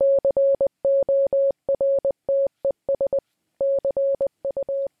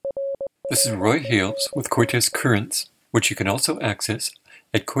This is Roy Hales with Cortes Currents, which you can also access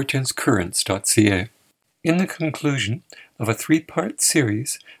at cortescurrents.ca. In the conclusion of a 3-part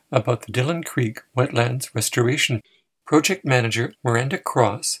series about the Dillon Creek Wetlands Restoration, Project Manager Miranda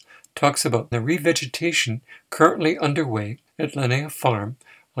Cross talks about the revegetation currently underway at Linnea Farm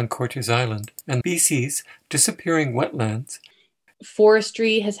on Cortes Island and BC's disappearing wetlands.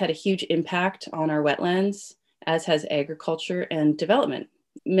 Forestry has had a huge impact on our wetlands, as has agriculture and development.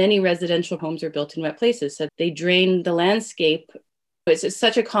 Many residential homes are built in wet places, so they drain the landscape. It's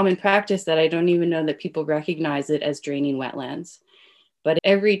such a common practice that I don't even know that people recognize it as draining wetlands. But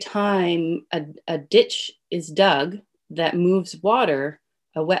every time a ditch is dug that moves water,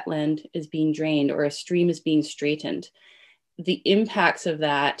 a wetland is being drained or a stream is being straightened. The impacts of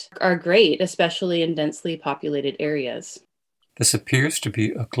that are great, especially in densely populated areas. This appears to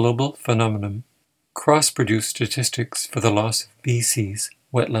be a global phenomenon. Cross produced statistics for the loss of BC's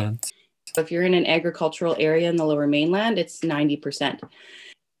wetlands. If you're in an agricultural area in the Lower Mainland, it's 90%.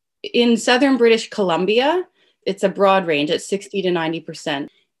 In southern British Columbia, it's a broad range. It's 60 to 90%.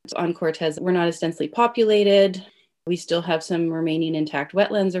 On Cortes, we're not as densely populated. We still have some remaining intact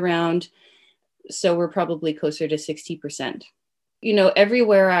wetlands around. So we're probably closer to 60%. You know,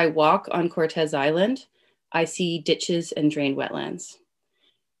 everywhere I walk on Cortes Island, I see ditches and drained wetlands.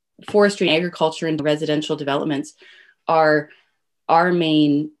 Forestry, agriculture, and residential developments are our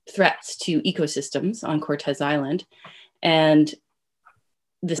main threats to ecosystems on Cortes Island. And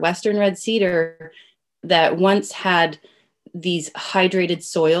the Western red cedar that once had these hydrated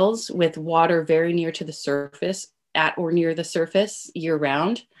soils with water very near to the surface, at or near the surface year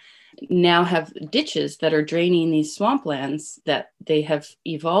round, now have ditches that are draining these swamplands that they have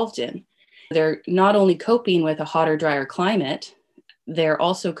evolved in. They're not only coping with a hotter, drier climate, they're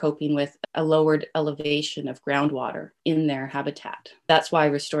also coping with a lowered elevation of groundwater in their habitat. That's why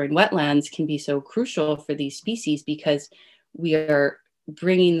restoring wetlands can be so crucial for these species, because we are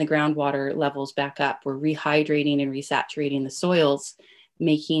bringing the groundwater levels back up. We're rehydrating and resaturating the soils,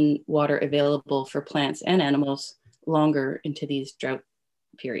 making water available for plants and animals longer into these drought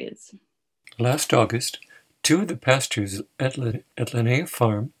periods. Last August, 2 of the pastures at Linnea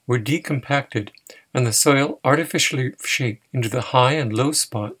Farm were decompacted and the soil artificially shaped into the high and low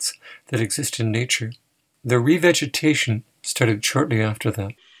spots that exist in nature. The revegetation started shortly after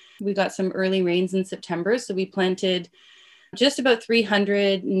that. We got some early rains in September, so we planted just about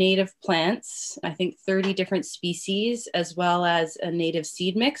 300 native plants, I think 30 different species, as well as a native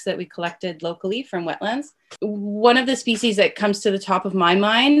seed mix that we collected locally from wetlands. One of the species that comes to the top of my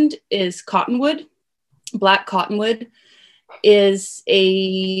mind is cottonwood. Black cottonwood is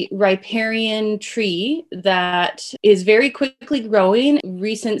a riparian tree that is very quickly growing.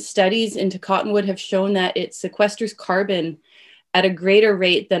 Recent studies into cottonwood have shown that it sequesters carbon at a greater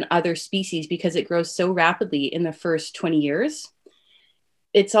rate than other species because it grows so rapidly in the first 20 years.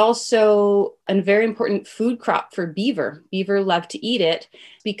 It's also a very important food crop for beaver. Beaver love to eat it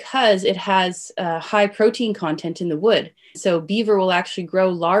because it has a high protein content in the wood. So beaver will actually grow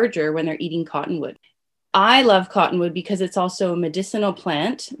larger when they're eating cottonwood. I love cottonwood because it's also a medicinal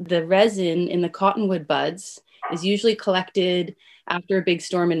plant. The resin in the cottonwood buds is usually collected after a big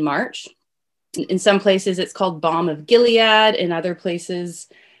storm in March. In some places, it's called Balm of Gilead. In other places,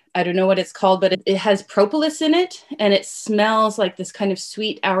 I don't know what it's called, but it has propolis in it, and it smells like this kind of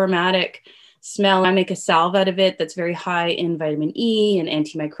sweet aromatic smell. I make a salve out of it that's very high in vitamin E and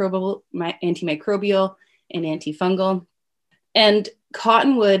antimicrobial and antifungal. And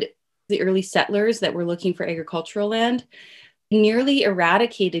cottonwood, the early settlers that were looking for agricultural land, nearly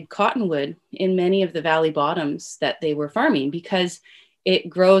eradicated cottonwood in many of the valley bottoms that they were farming because it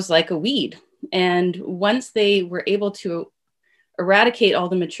grows like a weed. And once they were able to eradicate all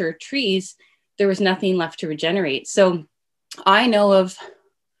the mature trees, there was nothing left to regenerate. So I know of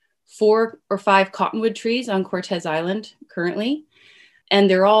 4 or 5 cottonwood trees on Cortes Island currently, and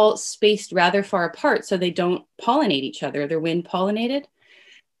they're all spaced rather far apart so they don't pollinate each other. They're wind pollinated.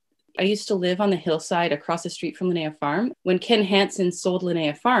 I used to live on the hillside across the street from Linnea Farm. When Ken Hansen sold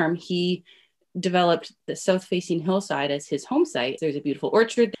Linnea Farm, he developed the south-facing hillside as his home site. There's a beautiful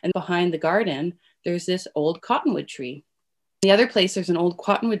orchard, and behind the garden, there's this old cottonwood tree. The other place there's an old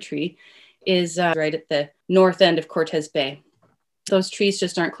cottonwood tree is right at the north end of Cortes Bay. Those trees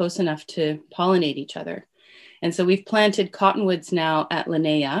just aren't close enough to pollinate each other. And so we've planted cottonwoods now at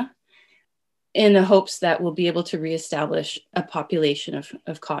Linnea in the hopes that we'll be able to reestablish a population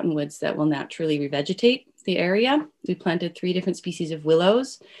of cottonwoods that will naturally revegetate the area. We planted 3 different species of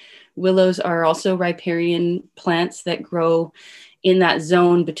willows. Willows are also riparian plants that grow in that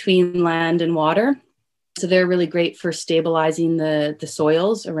zone between land and water. So they're really great for stabilizing the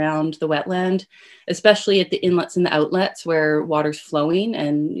soils around the wetland, especially at the inlets and the outlets where water's flowing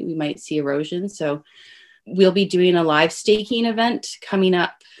and we might see erosion. So we'll be doing a live staking event coming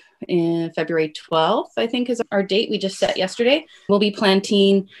up in February 12th, I think is our date we just set yesterday. We'll be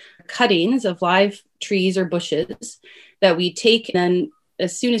planting cuttings of live trees or bushes that we take, and then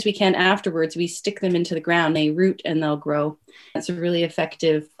as soon as we can afterwards, we stick them into the ground, they root and they'll grow. It's a really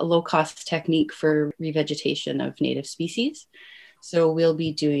effective, low-cost technique for revegetation of native species. So we'll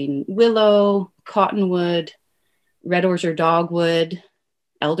be doing willow, cottonwood, red orchard dogwood,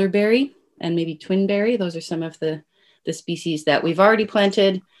 elderberry, and maybe twinberry. Those are some of the species that we've already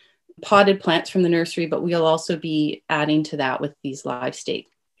planted, potted plants from the nursery, but we'll also be adding to that with these live stake.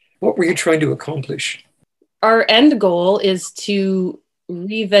 What were you trying to accomplish? Our end goal is to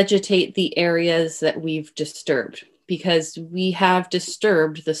revegetate the areas that we've disturbed, because we have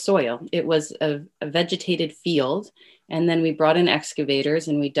disturbed the soil. It was a vegetated field, and then we brought in excavators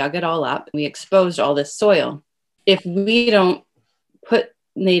and we dug it all up. We exposed all this soil. If we don't put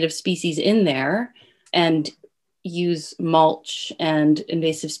native species in there and use mulch and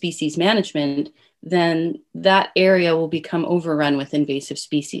invasive species management, then that area will become overrun with invasive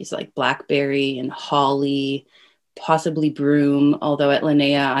species like blackberry and holly, possibly broom, although at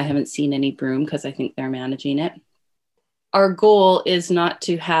Linnea, I haven't seen any broom because I think they're managing it. Our goal is not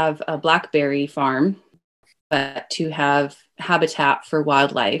to have a blackberry farm, but to have habitat for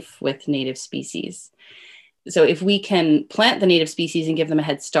wildlife with native species. So if we can plant the native species and give them a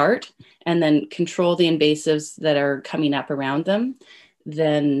head start and then control the invasives that are coming up around them,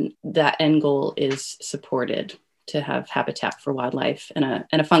 then that end goal is supported, to have habitat for wildlife and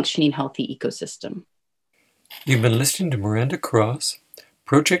a functioning, healthy ecosystem. You've been listening to Miranda Cross,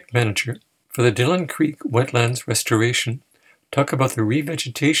 Project Manager for the Dillon Creek Wetlands Restoration, talk about the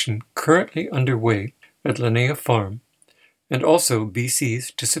revegetation currently underway at Linnea Farm, and also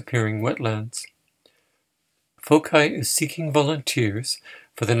BC's disappearing wetlands. FOCI is seeking volunteers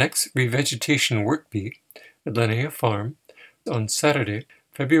for the next revegetation work bee at Linnea Farm on Saturday,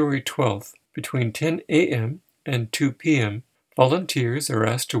 February 12th, between 10 a.m. and 2 p.m. Volunteers are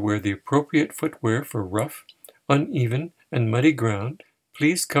asked to wear the appropriate footwear for rough, uneven, and muddy ground.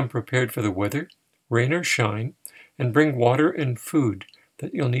 Please come prepared for the weather, rain or shine, and bring water and food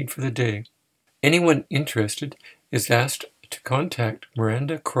that you'll need for the day. Anyone interested is asked to contact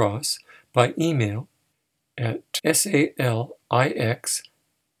Miranda Cross by email at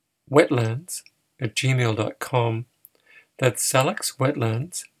salixwetlands@gmail.com. That's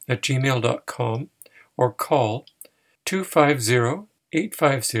salixwetlands@gmail.com, or call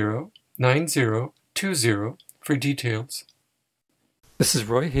 250-850-9020 for details. This is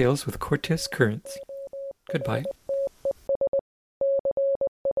Roy Hales with Cortes Currents. Goodbye.